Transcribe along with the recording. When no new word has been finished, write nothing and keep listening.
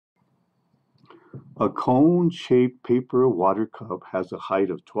A cone-shaped paper water cup has a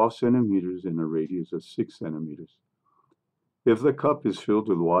height of 12 centimeters and a radius of 6 centimeters. If the cup is filled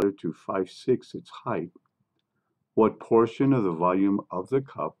with water to 5/6 its height, what portion of the volume of the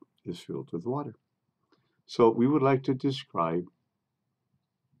cup is filled with water? So we would like to describe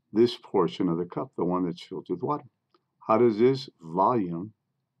this portion of the cup, the one that's filled with water. How does this volume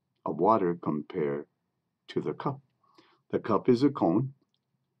of water compare to the cup? The cup is a cone,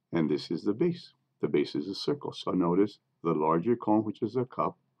 and this is the base. The base is a circle. So notice the larger cone, which is a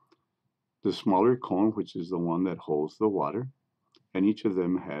cup, the smaller cone, which is the one that holds the water, and each of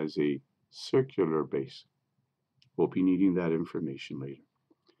them has a circular base. We'll be needing that information later.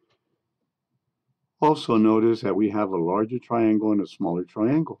 Also notice that we have a larger triangle and a smaller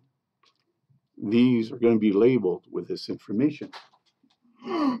triangle. These are going to be labeled with this information.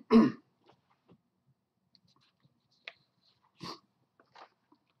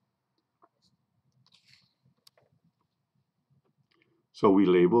 So we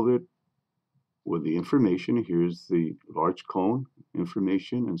labeled it with the information. Here's the large cone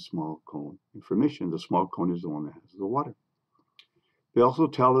information and small cone information. The small cone is the one that has the water. They also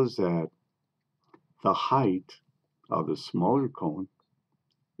tell us that the height of the smaller cone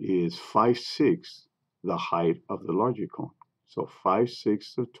is 5/6 the height of the larger cone. So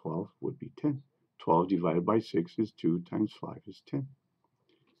 5/6 of 12 would be 10. 12 divided by 6 is 2 times 5 is 10.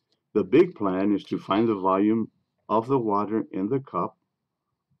 The big plan is to find the volume of the water in the cup,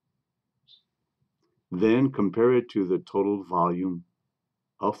 then compare it to the total volume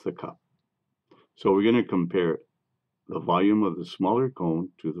of the cup. So we're going to compare the volume of the smaller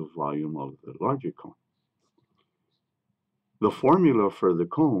cone to the volume of the larger cone. The formula for the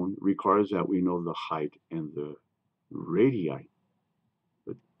cone requires that we know the height and the radii,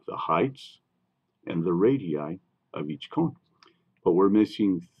 the heights and the radii of each cone. But we're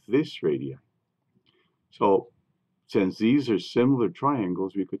missing this radii. So since these are similar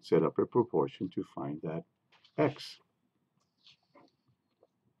triangles, we could set up a proportion to find that x.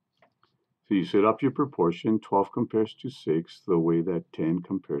 So you set up your proportion, 12 compares to 6, the way that 10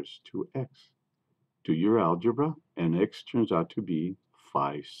 compares to x. Do your algebra, and x turns out to be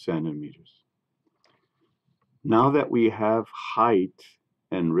 5 centimeters. Now that we have height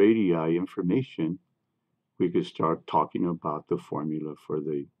and radii information, we could start talking about the formula for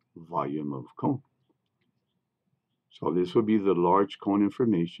the volume of cone. So this would be the large cone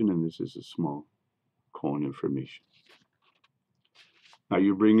information, and this is the small cone information. Now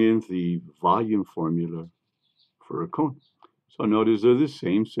you bring in the volume formula for a cone. So notice they're the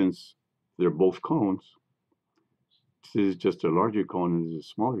same since they're both cones. This is just a larger cone and this is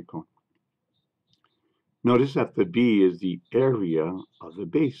a smaller cone. Notice that the B is the area of the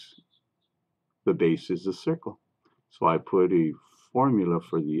base. The base is a circle. So I put a formula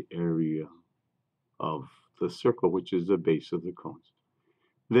for the area of the circle, which is the base of the cones.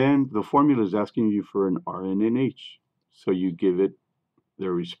 Then the formula is asking you for an R and an H. So you give it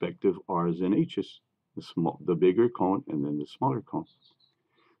their respective R's and H's, the bigger cone and then the smaller cone.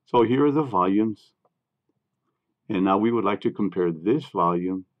 So here are the volumes. And now we would like to compare this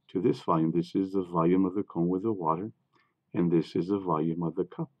volume to this volume. This is the volume of the cone with the water, and this is the volume of the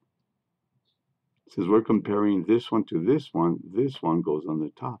cup. Since we're comparing this one to this one goes on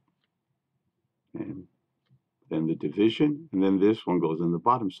the top. And then the division, and then this one goes on the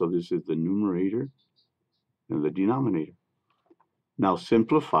bottom. So this is the numerator and the denominator. Now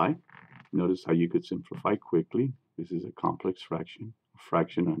simplify. Notice how you could simplify quickly. This is a complex fraction, a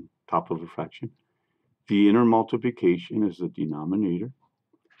fraction on top of a fraction. The inner multiplication is the denominator.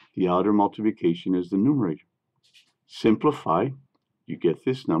 The outer multiplication is the numerator. Simplify, you get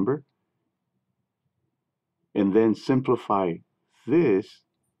this number. And then simplify this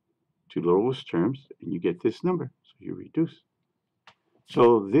to lowest terms, and you get this number. So you reduce.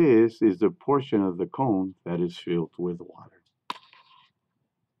 So this is the portion of the cone that is filled with water.